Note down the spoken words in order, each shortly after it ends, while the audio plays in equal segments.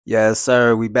Yes,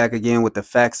 sir. We back again with the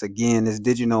facts again. It's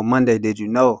Did You Know Monday. Did you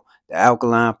know the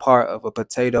alkaline part of a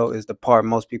potato is the part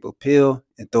most people peel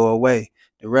and throw away?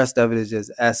 The rest of it is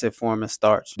just acid forming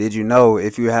starch. Did you know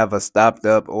if you have a stopped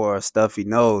up or a stuffy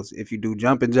nose, if you do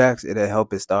jumping jacks, it'll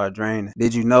help it start draining?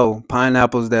 Did you know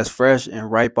pineapples that's fresh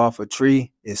and ripe off a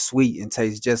tree is sweet and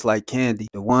tastes just like candy?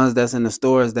 The ones that's in the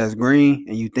stores that's green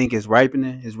and you think it's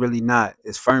ripening is really not.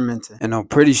 It's fermenting. And I'm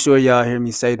pretty sure y'all hear me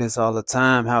say this all the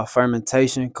time, how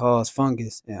fermentation causes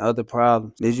fungus and other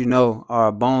problems. Did you know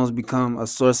our bones become a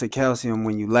source of calcium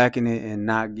when you lacking it and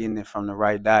not getting it from the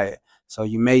right diet? So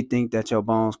you may think that your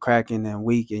bones cracking and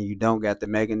weak and you don't got the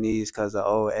manganese because of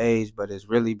old age, but it's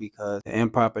really because the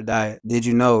improper diet. Did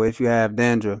you know if you have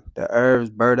dandruff, the herbs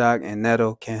burdock and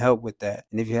nettle can help with that?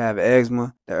 And if you have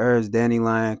eczema, the herbs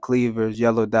dandelion, cleavers,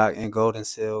 yellow dock, and golden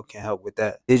seal can help with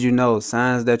that. Did you know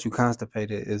signs that you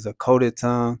constipated is a coated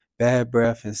tongue, bad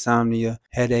breath, insomnia,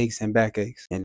 headaches, and backaches? And